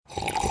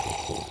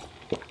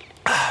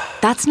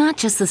That's not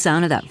just the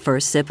sound of that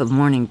first sip of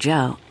Morning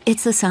Joe.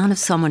 It's the sound of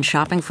someone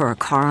shopping for a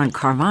car on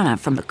Carvana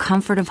from the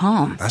comfort of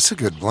home. That's a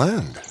good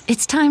blend.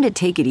 It's time to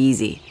take it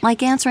easy,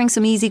 like answering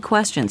some easy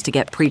questions to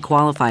get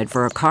pre-qualified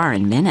for a car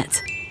in minutes.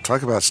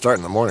 Talk about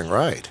starting the morning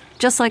right.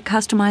 Just like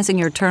customizing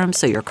your terms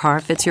so your car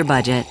fits your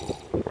budget.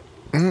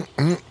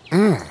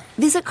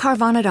 Visit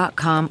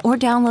Carvana.com or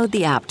download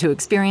the app to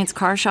experience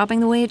car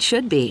shopping the way it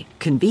should be.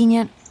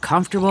 Convenient,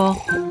 comfortable.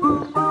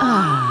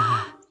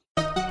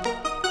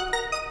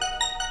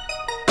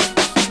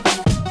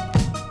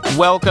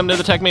 Welcome to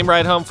the Tech Meme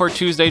Ride Home for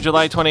Tuesday,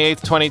 July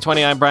 28th,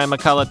 2020. I'm Brian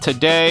McCullough.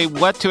 Today,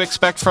 what to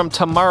expect from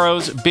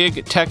tomorrow's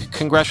big tech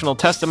congressional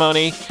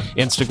testimony.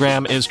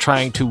 Instagram is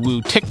trying to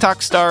woo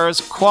TikTok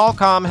stars.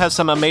 Qualcomm has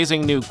some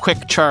amazing new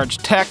quick charge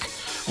tech.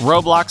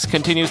 Roblox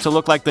continues to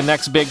look like the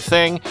next big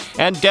thing.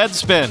 And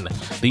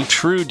Deadspin, the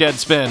true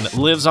Deadspin,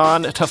 lives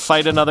on to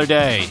fight another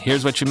day.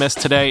 Here's what you missed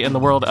today in the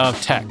world of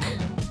tech.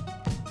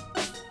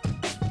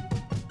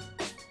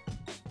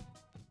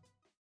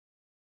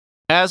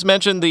 As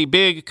mentioned, the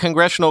big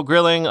congressional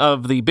grilling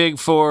of the big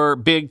four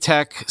big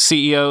tech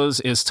CEOs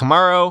is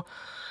tomorrow,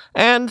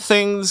 and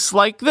things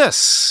like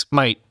this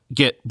might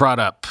get brought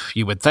up,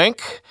 you would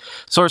think.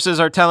 Sources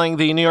are telling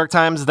the New York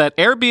Times that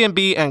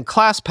Airbnb and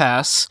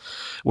ClassPass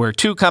were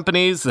two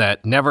companies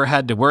that never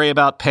had to worry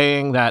about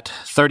paying that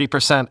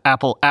 30%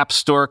 Apple App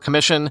Store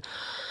commission.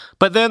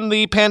 But then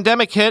the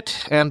pandemic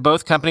hit, and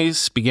both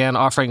companies began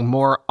offering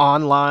more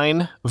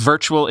online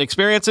virtual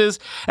experiences,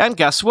 and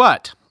guess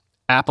what?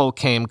 Apple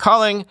came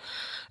calling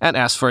and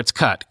asked for its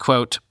cut.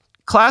 Quote,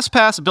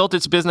 ClassPass built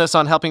its business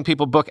on helping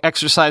people book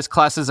exercise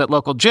classes at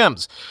local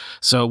gyms.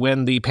 So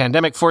when the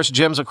pandemic forced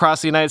gyms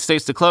across the United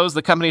States to close,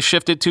 the company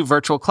shifted to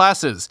virtual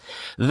classes.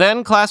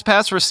 Then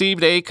ClassPass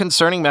received a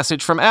concerning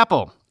message from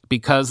Apple.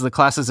 Because the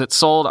classes it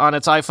sold on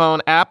its iPhone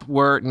app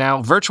were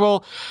now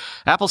virtual,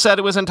 Apple said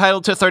it was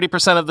entitled to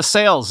 30% of the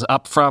sales,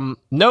 up from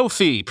no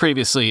fee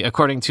previously,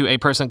 according to a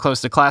person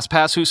close to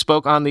ClassPass who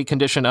spoke on the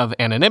condition of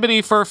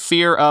anonymity for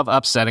fear of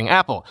upsetting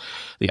Apple.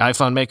 The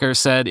iPhone maker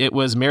said it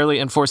was merely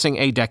enforcing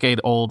a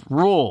decade-old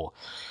rule.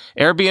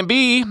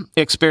 Airbnb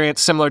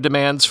experienced similar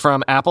demands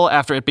from Apple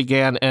after it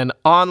began an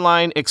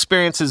online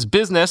experiences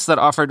business that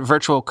offered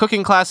virtual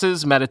cooking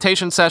classes,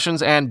 meditation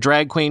sessions, and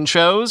drag queen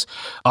shows,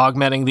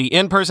 augmenting the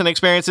in-person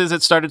experiences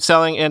it started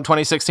selling in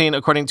 2016,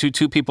 according to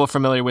two people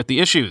familiar with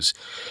the issues.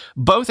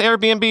 Both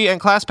Airbnb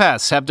and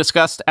ClassPass have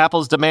discussed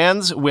Apple's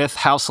demands with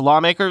House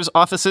lawmakers'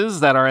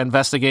 offices that are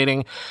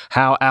investigating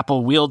how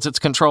Apple wields its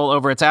control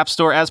over its App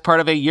Store as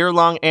part of a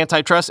year-long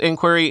antitrust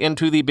inquiry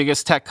into the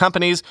biggest tech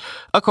companies,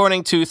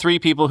 according to three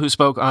people who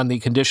spoke on the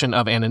condition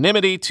of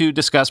anonymity to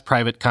discuss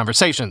private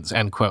conversations,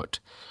 end quote.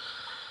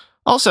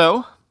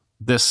 Also,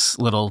 this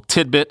little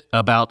tidbit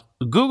about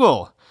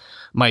Google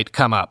might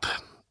come up.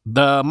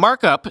 The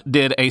Markup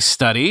did a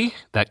study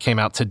that came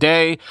out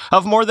today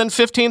of more than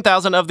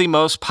 15,000 of the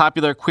most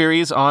popular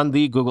queries on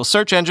the Google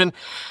search engine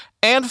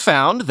and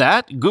found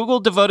that Google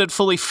devoted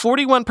fully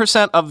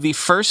 41% of the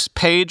first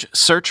page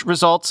search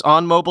results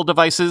on mobile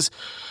devices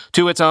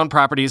to its own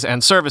properties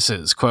and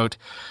services. Quote,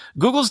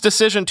 Google's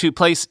decision to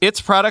place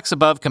its products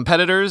above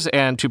competitors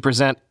and to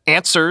present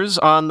answers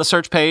on the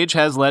search page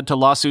has led to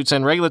lawsuits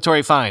and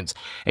regulatory fines.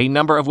 A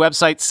number of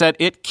websites said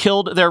it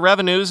killed their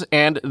revenues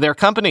and their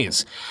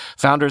companies.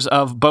 Founders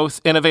of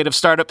both innovative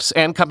startups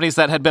and companies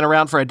that had been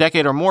around for a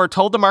decade or more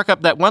told the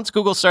Markup that once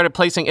Google started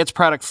placing its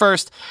product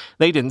first,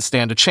 they didn't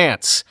stand a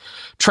chance.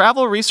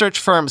 Travel research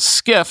firm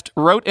Skift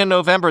wrote in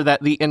November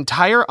that the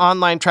entire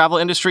online travel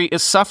industry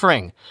is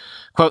suffering.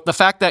 Quote, the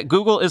fact that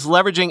Google is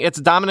leveraging its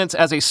dominance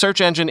as a search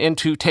engine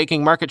into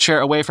taking market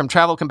share away from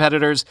travel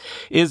competitors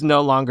is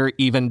no longer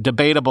even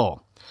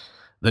debatable.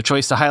 The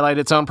choice to highlight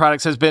its own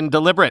products has been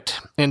deliberate.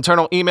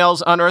 Internal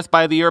emails unearthed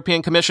by the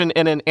European Commission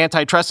in an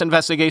antitrust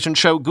investigation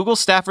show Google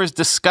staffers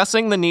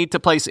discussing the need to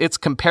place its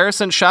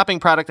comparison shopping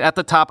product at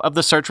the top of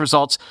the search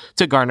results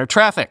to garner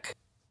traffic.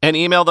 An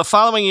email the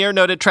following year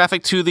noted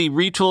traffic to the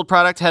retooled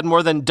product had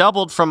more than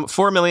doubled from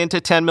 4 million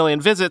to 10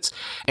 million visits,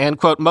 and,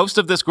 quote, most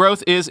of this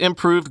growth is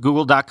improved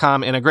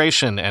Google.com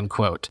integration, end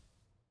quote.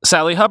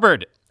 Sally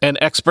Hubbard, an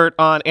expert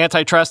on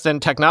antitrust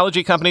and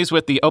technology companies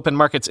with the Open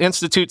Markets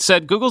Institute,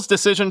 said Google's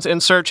decisions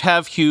in search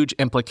have huge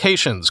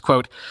implications.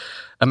 Quote,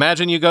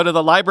 imagine you go to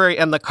the library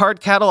and the card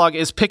catalog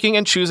is picking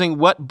and choosing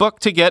what book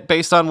to get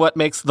based on what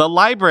makes the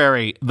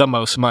library the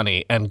most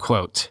money, end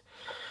quote.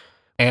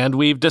 And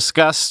we've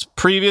discussed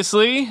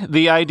previously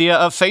the idea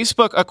of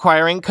Facebook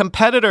acquiring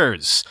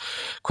competitors.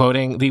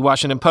 Quoting the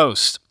Washington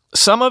Post,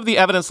 some of the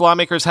evidence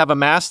lawmakers have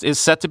amassed is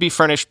set to be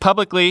furnished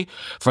publicly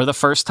for the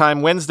first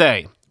time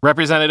Wednesday.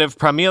 Representative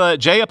Pramila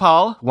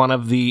Jayapal, one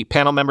of the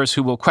panel members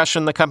who will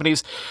question the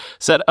companies,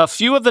 said a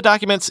few of the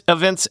documents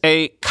evince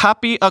a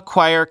copy,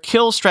 acquire,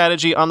 kill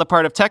strategy on the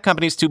part of tech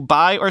companies to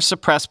buy or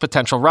suppress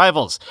potential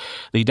rivals.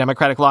 The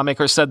Democratic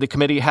lawmaker said the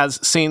committee has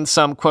seen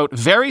some, quote,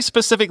 very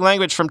specific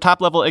language from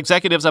top-level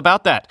executives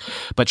about that,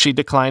 but she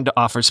declined to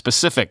offer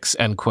specifics,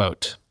 end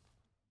quote.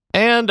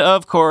 And,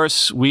 of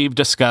course, we've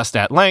discussed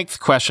at length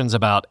questions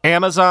about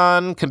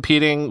Amazon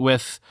competing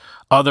with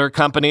other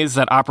companies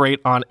that operate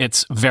on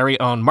its very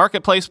own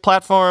marketplace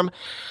platform.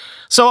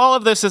 So all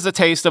of this is a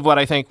taste of what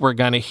I think we're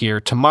going to hear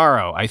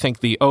tomorrow. I think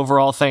the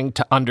overall thing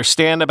to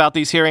understand about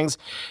these hearings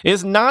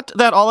is not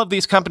that all of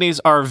these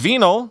companies are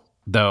venal,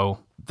 though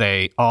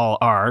they all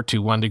are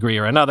to one degree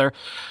or another.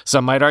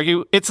 Some might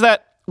argue it's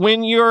that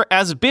when you're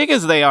as big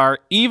as they are,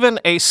 even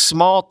a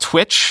small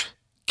twitch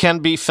can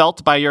be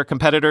felt by your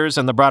competitors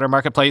in the broader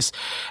marketplace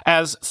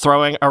as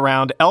throwing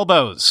around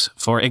elbows.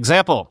 For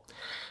example,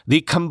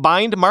 the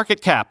combined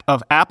market cap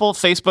of Apple,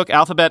 Facebook,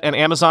 Alphabet, and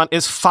Amazon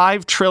is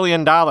 $5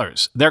 trillion.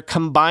 Their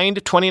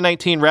combined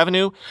 2019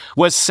 revenue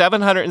was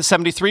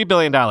 $773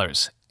 billion.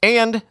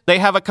 And they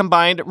have a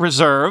combined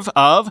reserve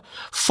of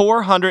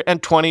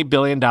 $420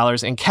 billion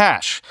in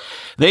cash.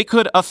 They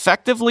could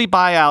effectively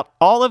buy out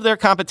all of their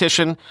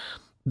competition.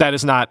 That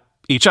is not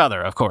each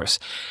other, of course.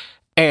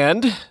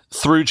 And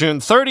through June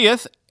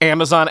 30th,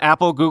 Amazon,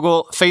 Apple,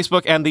 Google,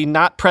 Facebook, and the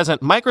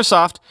not-present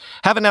Microsoft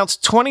have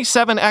announced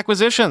 27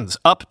 acquisitions,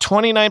 up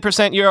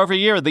 29% year over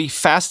year, the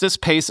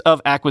fastest pace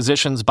of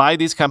acquisitions by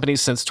these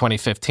companies since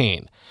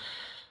 2015.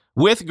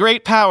 With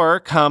great power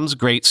comes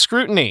great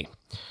scrutiny.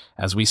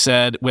 As we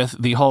said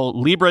with the whole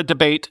Libra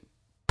debate,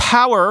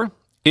 power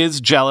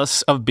is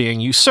jealous of being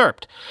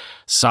usurped.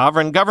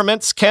 Sovereign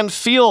governments can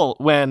feel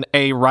when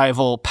a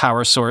rival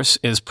power source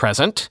is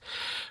present.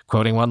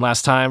 Quoting one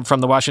last time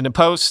from the Washington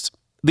Post,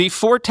 the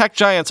four tech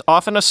giants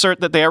often assert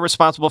that they are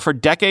responsible for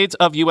decades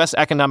of U.S.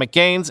 economic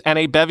gains and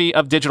a bevy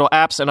of digital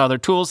apps and other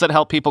tools that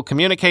help people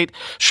communicate,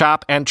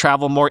 shop, and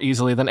travel more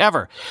easily than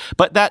ever.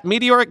 But that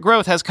meteoric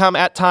growth has come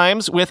at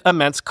times with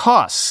immense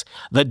costs.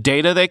 The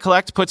data they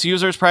collect puts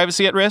users'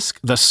 privacy at risk,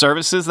 the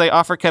services they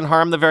offer can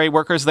harm the very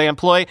workers they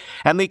employ,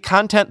 and the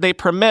content they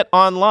permit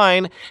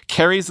online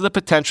carries the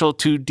potential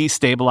to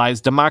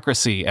destabilize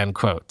democracy, end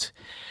quote.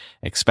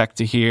 Expect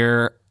to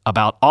hear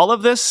about all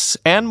of this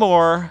and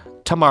more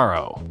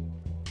tomorrow.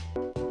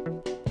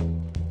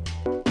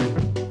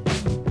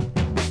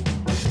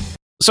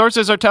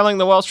 Sources are telling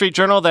the Wall Street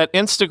Journal that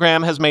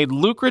Instagram has made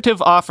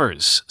lucrative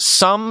offers,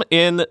 some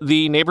in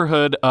the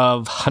neighborhood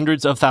of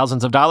hundreds of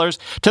thousands of dollars,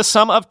 to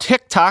some of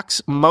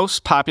TikTok's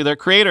most popular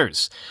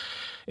creators,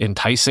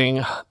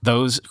 enticing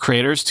those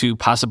creators to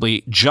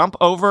possibly jump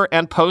over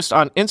and post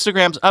on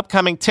Instagram's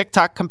upcoming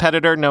TikTok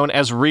competitor known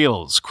as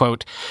Reels.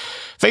 Quote,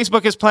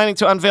 Facebook is planning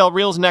to unveil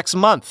Reels next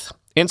month.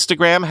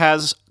 Instagram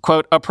has,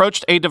 quote,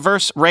 approached a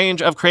diverse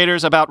range of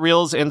creators about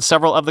Reels in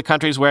several of the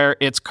countries where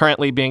it's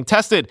currently being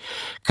tested.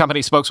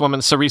 Company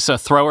spokeswoman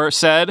Sarisa Thrower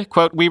said,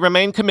 quote, we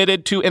remain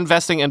committed to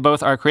investing in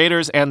both our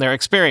creators and their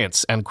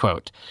experience, end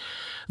quote.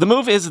 The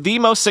move is the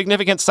most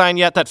significant sign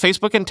yet that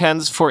Facebook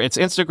intends for its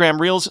Instagram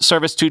Reels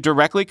service to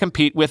directly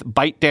compete with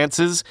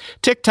ByteDance's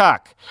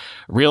TikTok.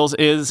 Reels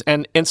is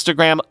an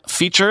Instagram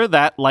feature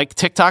that, like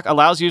TikTok,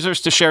 allows users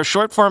to share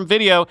short-form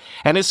video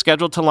and is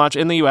scheduled to launch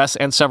in the U.S.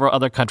 and several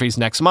other countries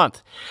next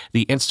month.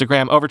 The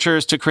Instagram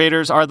overtures to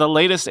creators are the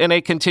latest in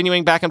a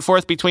continuing back and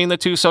forth between the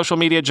two social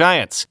media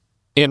giants.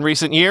 In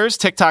recent years,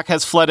 TikTok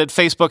has flooded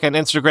Facebook and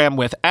Instagram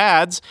with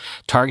ads,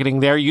 targeting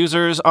their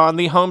users on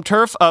the home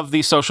turf of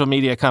the social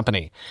media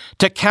company.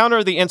 To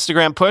counter the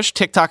Instagram push,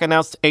 TikTok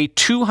announced a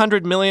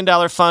 $200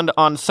 million fund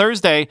on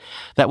Thursday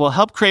that will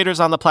help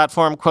creators on the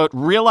platform, quote,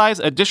 realize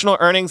additional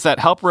earnings that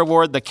help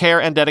reward the care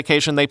and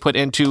dedication they put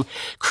into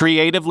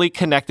creatively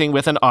connecting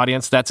with an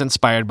audience that's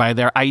inspired by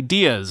their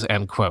ideas,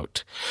 end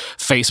quote.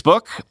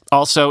 Facebook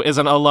also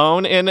isn't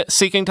alone in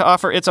seeking to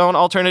offer its own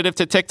alternative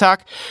to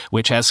TikTok,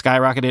 which has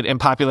skyrocketed in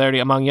popularity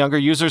among younger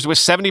users, with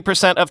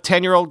 70% of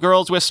 10-year-old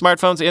girls with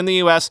smartphones in the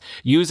U.S.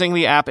 using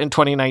the app in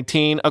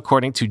 2019,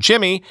 according to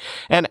Jimmy,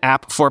 an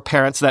app for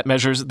parents that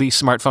measures the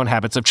smartphone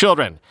habits of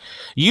children.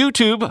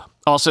 YouTube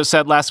also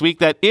said last week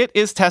that it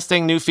is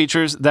testing new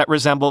features that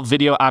resemble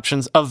video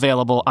options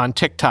available on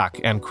TikTok,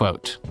 end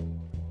quote.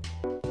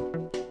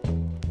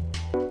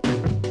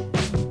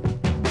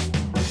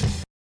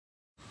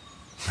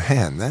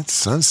 Man, that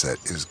sunset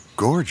is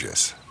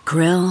gorgeous.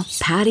 Grill,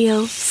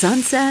 patio,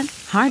 sunset.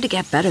 Hard to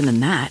get better than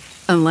that.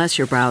 Unless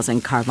you're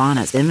browsing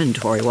Carvana's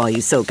inventory while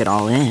you soak it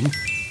all in.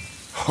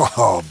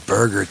 Oh,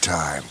 burger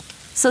time.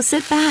 So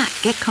sit back,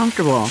 get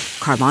comfortable.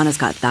 Carvana's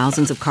got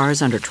thousands of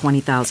cars under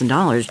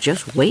 $20,000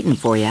 just waiting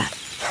for you.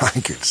 I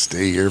could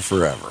stay here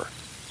forever.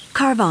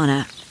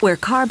 Carvana, where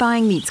car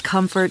buying meets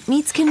comfort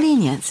meets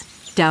convenience.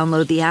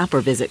 Download the app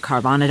or visit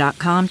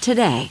Carvana.com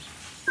today.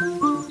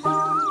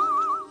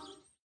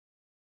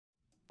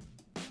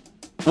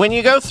 When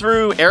you go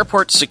through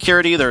airport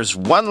security, there's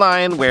one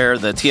line where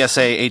the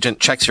TSA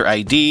agent checks your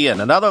ID and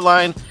another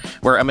line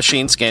where a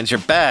machine scans your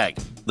bag.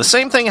 The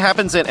same thing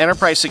happens in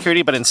enterprise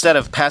security, but instead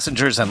of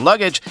passengers and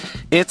luggage,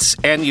 it's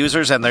end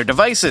users and their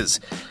devices.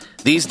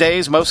 These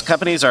days, most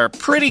companies are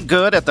pretty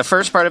good at the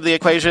first part of the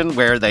equation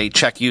where they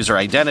check user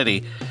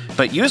identity,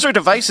 but user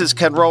devices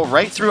can roll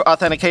right through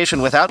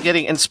authentication without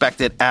getting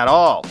inspected at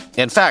all.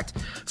 In fact,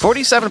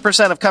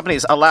 47% of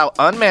companies allow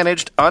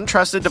unmanaged,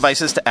 untrusted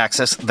devices to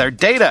access their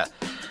data.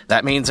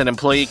 That means an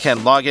employee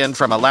can log in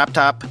from a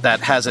laptop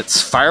that has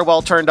its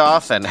firewall turned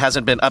off and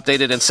hasn't been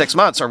updated in 6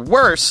 months. Or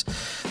worse,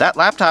 that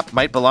laptop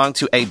might belong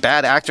to a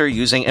bad actor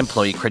using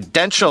employee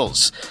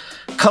credentials.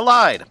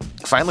 Kolide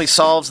finally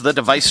solves the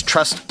device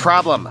trust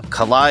problem.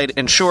 Kolide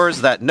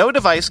ensures that no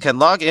device can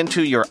log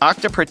into your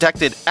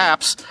Okta-protected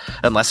apps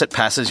unless it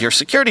passes your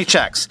security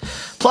checks.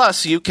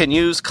 Plus, you can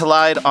use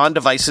Kolide on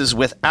devices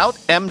without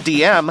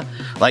MDM,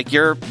 like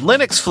your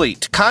Linux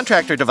fleet,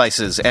 contractor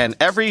devices, and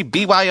every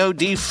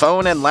BYOD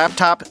phone and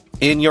laptop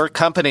in your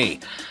company.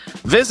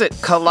 Visit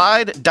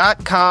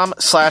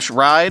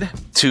kolide.com/ride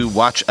to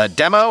watch a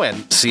demo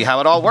and see how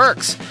it all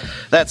works.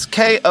 That's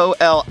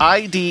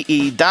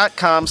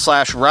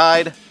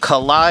KOLIDE.com/ride,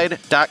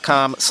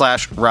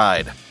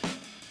 kolide.com/ride.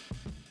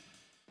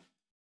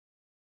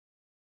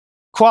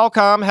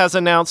 Qualcomm has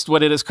announced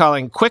what it is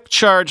calling Quick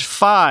Charge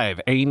 5,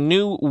 a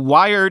new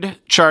wired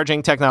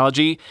charging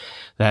technology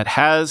that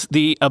has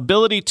the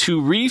ability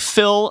to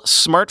refill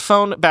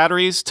smartphone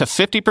batteries to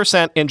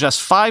 50% in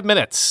just 5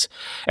 minutes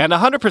and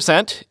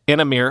 100% in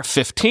a mere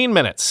 15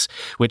 minutes,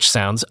 which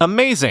sounds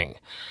amazing.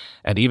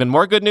 And even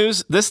more good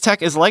news, this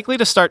tech is likely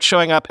to start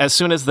showing up as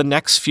soon as the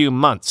next few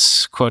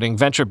months, quoting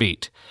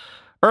VentureBeat.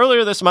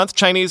 Earlier this month,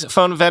 Chinese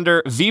phone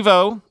vendor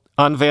Vivo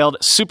unveiled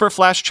Super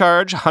Flash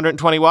Charge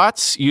 120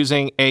 watts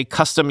using a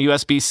custom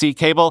USB-C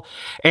cable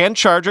and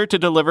charger to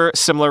deliver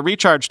similar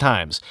recharge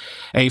times.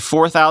 A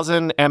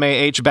 4,000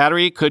 mAh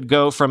battery could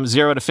go from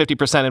 0 to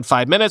 50% in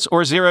 5 minutes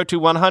or 0 to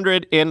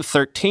 100 in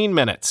 13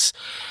 minutes.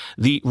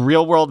 The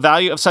real-world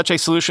value of such a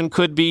solution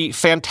could be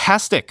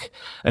fantastic,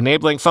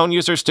 enabling phone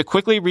users to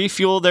quickly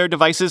refuel their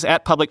devices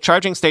at public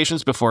charging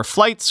stations before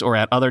flights or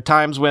at other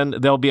times when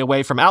they'll be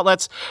away from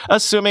outlets,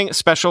 assuming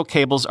special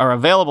cables are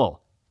available.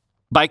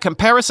 By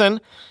comparison,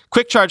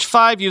 Quick Charge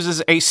 5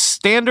 uses a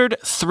standard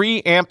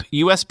 3-amp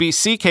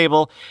USB-C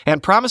cable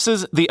and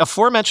promises the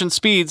aforementioned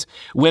speeds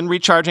when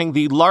recharging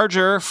the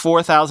larger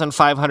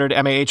 4,500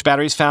 mAh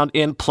batteries found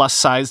in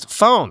plus-sized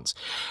phones.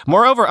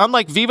 Moreover,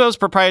 unlike Vivo's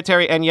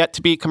proprietary and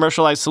yet-to-be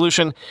commercialized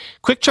solution,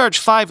 Quick Charge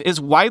 5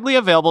 is widely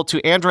available to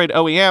Android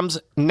OEMs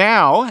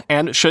now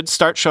and should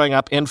start showing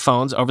up in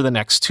phones over the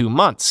next 2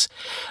 months.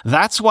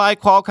 That's why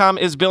Qualcomm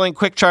is billing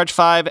Quick Charge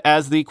 5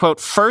 as the, quote,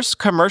 first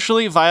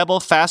commercially viable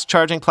fast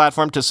charging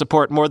platform to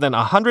support more than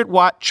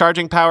 100-watt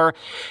charging power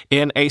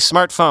in a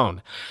smartphone.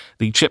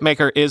 The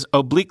chipmaker is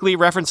obliquely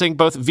referencing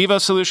both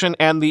Vivo's solution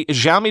and the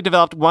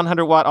Xiaomi-developed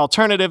 100-watt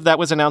alternative that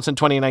was announced in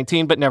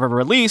 2019 but never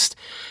released,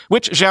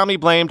 which Xiaomi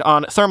blamed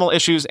on thermal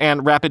issues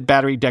and rapid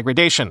battery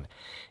degradation.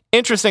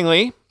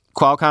 Interestingly,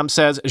 Qualcomm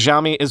says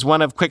Xiaomi is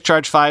one of Quick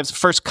Charge 5's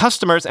first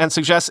customers and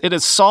suggests it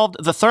has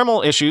solved the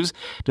thermal issues,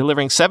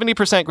 delivering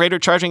 70% greater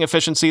charging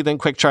efficiency than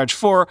Quick Charge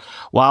 4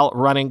 while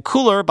running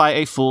cooler by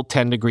a full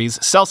 10 degrees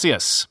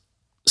Celsius.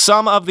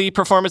 Some of the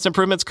performance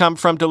improvements come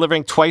from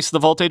delivering twice the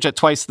voltage at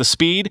twice the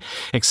speed.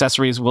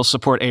 Accessories will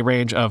support a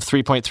range of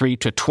 3.3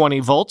 to 20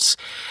 volts,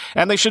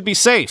 and they should be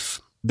safe.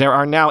 There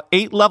are now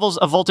 8 levels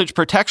of voltage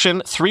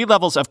protection, 3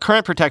 levels of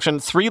current protection,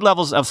 3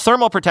 levels of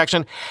thermal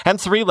protection, and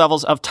 3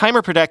 levels of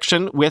timer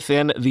protection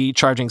within the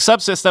charging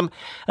subsystem,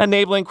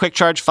 enabling Quick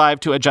Charge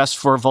 5 to adjust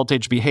for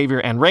voltage behavior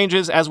and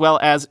ranges, as well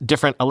as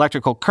different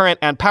electrical current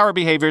and power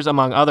behaviors,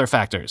 among other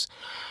factors.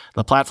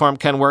 The platform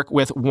can work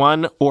with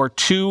 1 or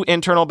 2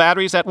 internal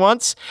batteries at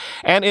once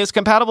and is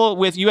compatible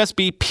with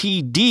USB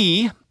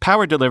PD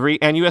power delivery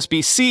and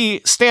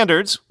USB-C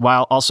standards,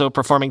 while also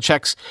performing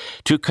checks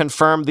to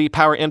confirm the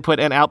power input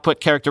and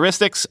output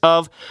characteristics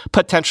of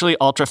potentially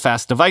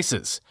ultra-fast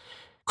devices.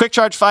 Quick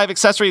Charge 5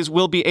 accessories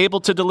will be able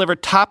to deliver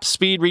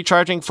top-speed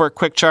recharging for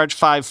Quick Charge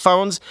 5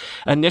 phones,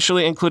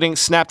 initially including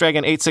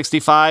Snapdragon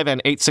 865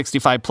 and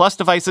 865 Plus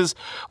devices,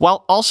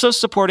 while also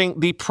supporting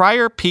the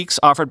prior peaks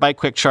offered by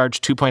Quick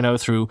Charge 2.0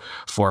 through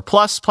 4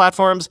 Plus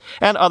platforms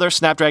and other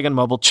Snapdragon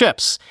mobile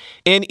chips.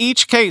 In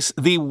each case,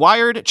 the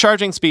wired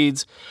charging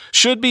speeds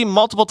should be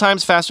multiple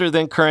times faster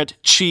than current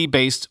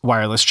Qi-based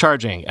wireless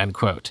charging, end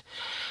quote.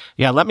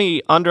 Yeah, let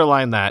me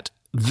underline that.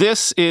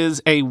 This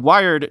is a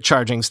wired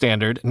charging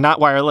standard, not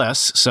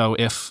wireless, so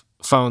if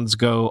phones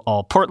go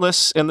all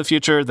portless in the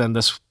future, then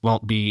this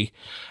won't be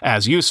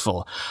as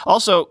useful.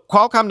 Also,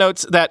 Qualcomm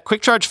notes that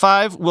Quick Charge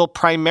 5 will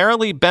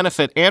primarily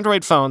benefit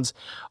Android phones,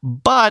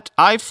 but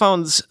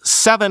iPhones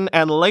 7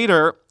 and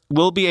later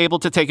will be able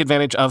to take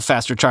advantage of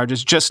faster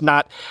charges, just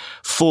not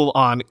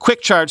full-on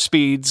quick charge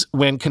speeds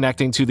when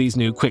connecting to these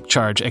new quick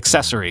charge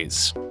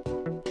accessories.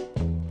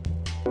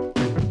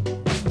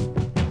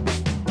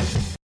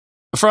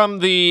 From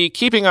the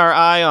Keeping Our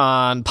Eye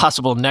on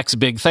Possible Next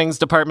Big Things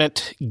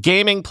department,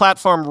 gaming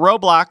platform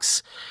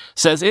Roblox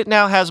says it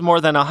now has more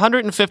than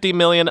 150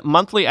 million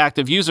monthly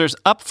active users,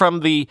 up from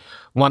the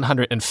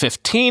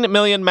 115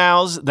 million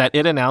MAUs that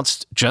it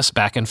announced just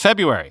back in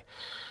February.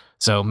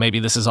 So maybe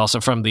this is also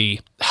from the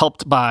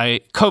helped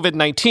by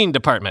COVID-19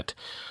 department.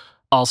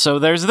 Also,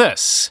 there's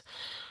this.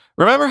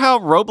 Remember how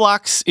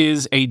Roblox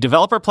is a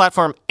developer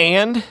platform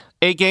and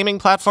a gaming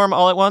platform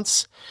all at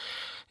once?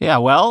 Yeah,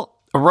 well,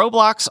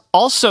 Roblox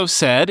also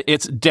said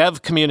its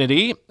dev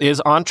community is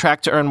on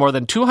track to earn more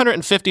than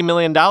 $250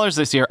 million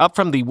this year, up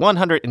from the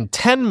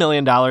 $110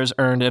 million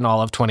earned in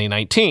all of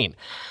 2019.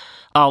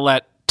 I'll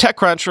let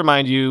TechCrunch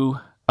remind you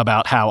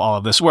about how all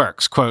of this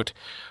works. Quote,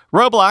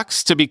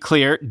 Roblox, to be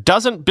clear,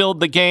 doesn't build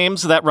the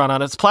games that run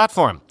on its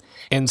platform.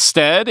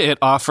 Instead, it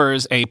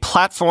offers a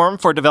platform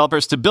for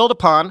developers to build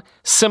upon,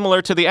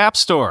 similar to the App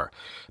Store.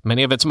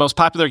 Many of its most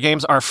popular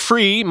games are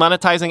free,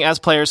 monetizing as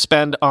players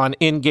spend on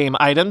in-game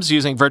items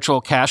using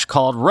virtual cash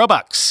called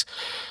Robux.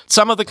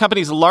 Some of the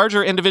company's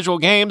larger individual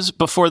games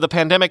before the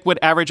pandemic would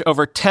average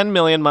over 10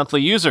 million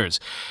monthly users,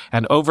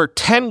 and over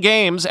 10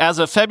 games as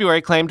of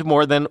February claimed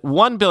more than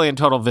 1 billion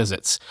total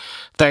visits.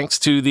 Thanks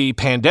to the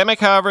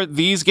pandemic, however,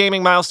 these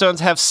gaming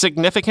milestones have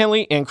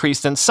significantly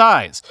increased in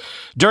size.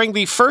 During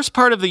the first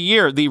part of the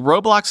year, the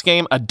Roblox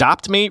game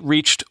Adopt Me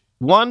reached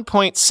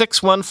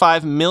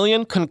 1.615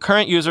 million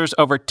concurrent users,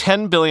 over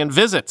 10 billion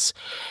visits.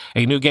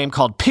 A new game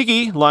called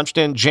Piggy, launched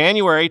in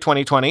January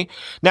 2020,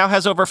 now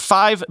has over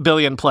 5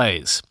 billion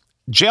plays.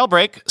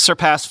 Jailbreak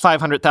surpassed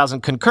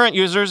 500,000 concurrent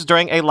users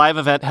during a live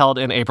event held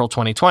in April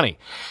 2020.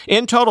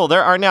 In total,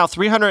 there are now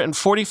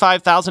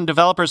 345,000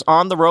 developers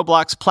on the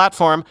Roblox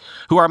platform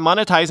who are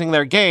monetizing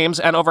their games,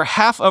 and over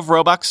half of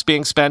Robux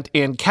being spent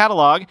in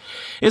catalog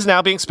is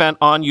now being spent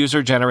on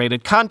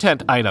user-generated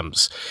content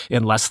items,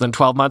 in less than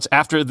 12 months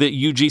after the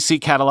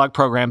UGC catalog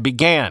program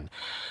began.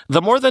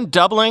 The more than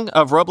doubling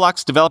of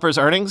Roblox developers'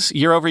 earnings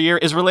year over year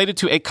is related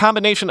to a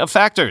combination of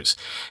factors,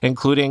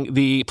 including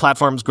the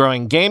platform's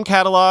growing game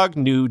catalog,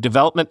 new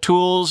development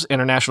tools,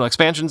 international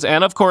expansions,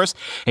 and, of course,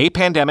 a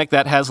pandemic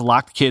that has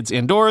locked kids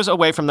indoors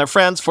away from their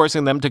friends,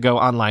 forcing them to go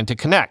online to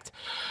connect.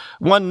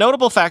 One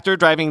notable factor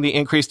driving the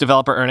increased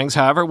developer earnings,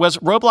 however, was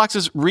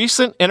Roblox's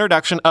recent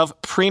introduction of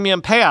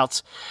premium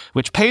payouts,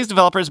 which pays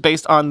developers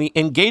based on the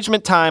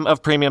engagement time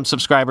of premium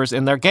subscribers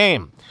in their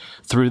game.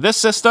 Through this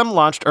system,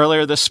 launched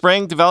earlier this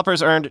spring,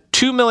 developers earned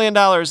 $2 million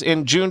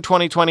in June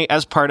 2020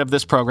 as part of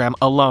this program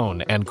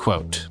alone, end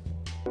quote.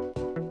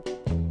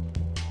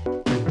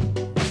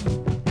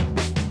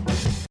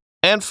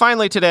 And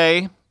finally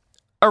today,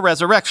 a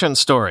resurrection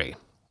story.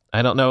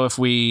 I don't know if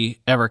we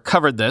ever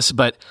covered this,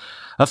 but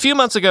a few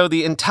months ago,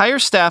 the entire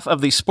staff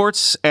of the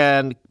sports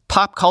and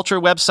pop culture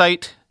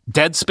website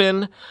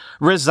Deadspin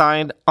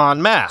resigned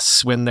en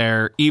masse when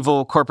their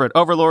evil corporate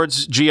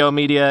overlords, Geo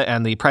Media,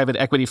 and the private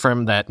equity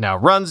firm that now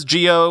runs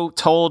Geo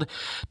told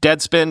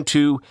Deadspin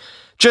to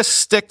just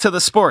stick to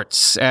the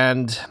sports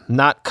and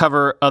not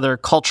cover other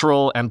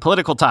cultural and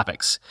political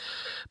topics.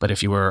 But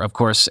if you were, of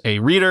course, a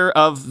reader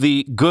of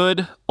the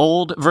good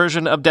old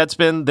version of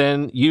Deadspin,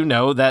 then you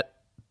know that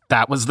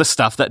that was the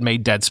stuff that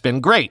made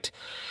Deadspin great.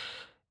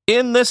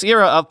 In this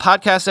era of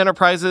podcast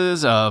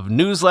enterprises, of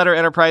newsletter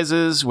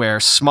enterprises, where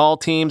small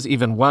teams,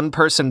 even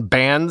one-person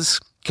bands,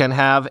 can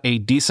have a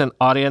decent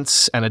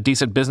audience and a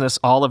decent business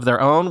all of their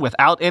own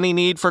without any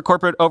need for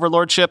corporate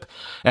overlordship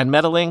and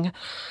meddling,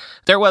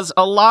 there was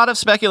a lot of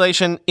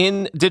speculation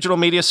in digital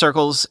media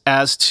circles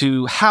as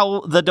to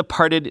how the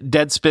departed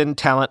Deadspin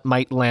talent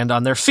might land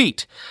on their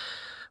feet.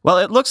 Well,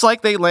 it looks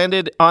like they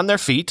landed on their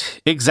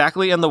feet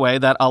exactly in the way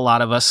that a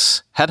lot of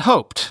us had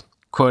hoped,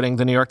 quoting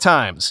the New York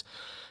Times.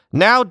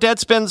 Now,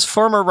 Deadspin's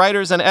former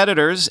writers and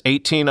editors,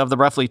 18 of the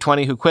roughly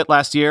 20 who quit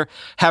last year,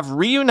 have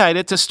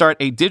reunited to start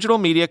a digital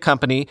media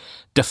company,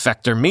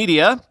 Defector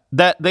Media,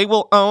 that they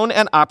will own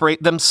and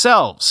operate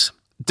themselves.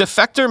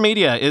 Defector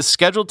Media is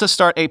scheduled to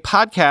start a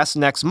podcast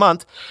next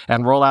month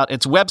and roll out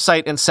its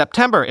website in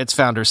September, its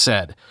founders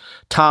said.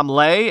 Tom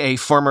Lay, a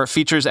former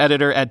features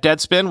editor at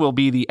Deadspin, will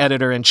be the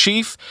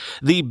editor-in-chief.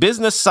 The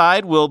business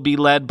side will be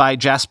led by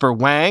Jasper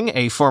Wang,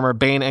 a former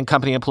Bain &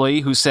 Company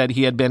employee who said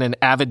he had been an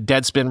avid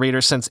Deadspin reader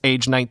since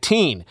age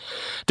 19.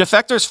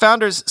 Defector's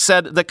founders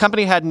said the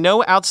company had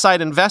no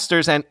outside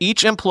investors and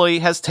each employee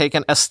has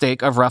taken a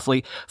stake of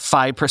roughly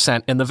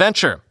 5% in the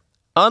venture.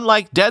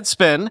 Unlike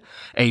Deadspin,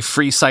 a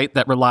free site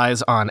that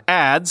relies on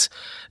ads,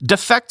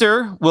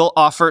 Defector will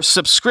offer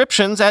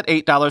subscriptions at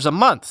 $8 a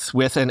month,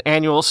 with an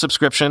annual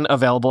subscription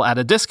available at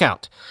a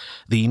discount.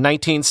 The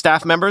 19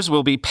 staff members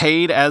will be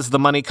paid as the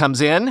money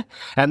comes in,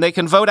 and they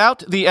can vote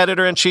out the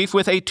editor-in-chief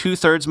with a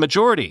 2/3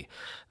 majority.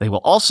 They will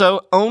also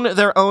own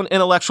their own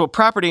intellectual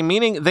property,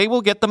 meaning they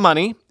will get the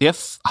money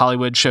if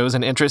Hollywood shows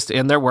an interest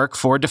in their work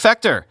for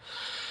Defector.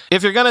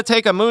 If you're going to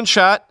take a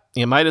moonshot,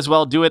 you might as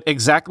well do it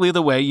exactly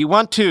the way you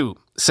want to,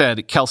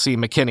 said Kelsey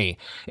McKinney,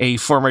 a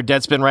former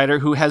Deadspin writer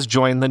who has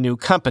joined the new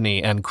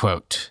company, end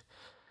quote.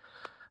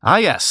 Ah,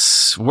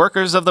 yes,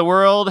 workers of the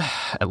world,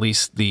 at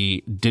least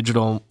the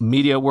digital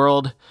media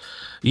world,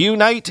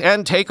 unite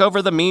and take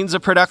over the means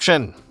of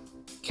production.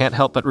 Can't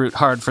help but root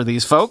hard for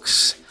these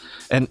folks.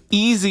 An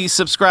easy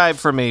subscribe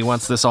for me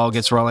once this all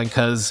gets rolling,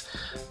 because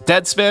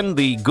Deadspin,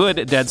 the good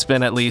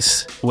Deadspin at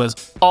least, was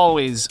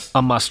always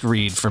a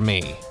must-read for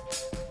me.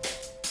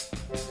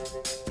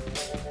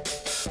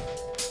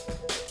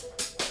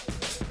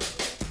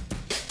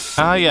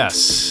 Ah,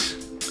 yes.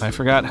 I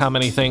forgot how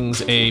many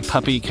things a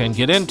puppy can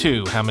get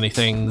into, how many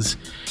things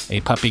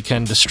a puppy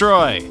can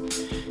destroy.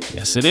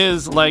 Yes, it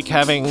is like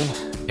having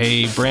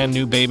a brand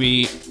new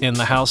baby in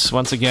the house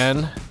once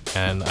again,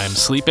 and I'm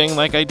sleeping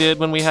like I did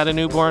when we had a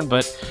newborn,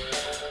 but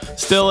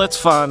still, it's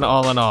fun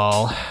all in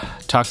all.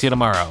 Talk to you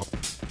tomorrow.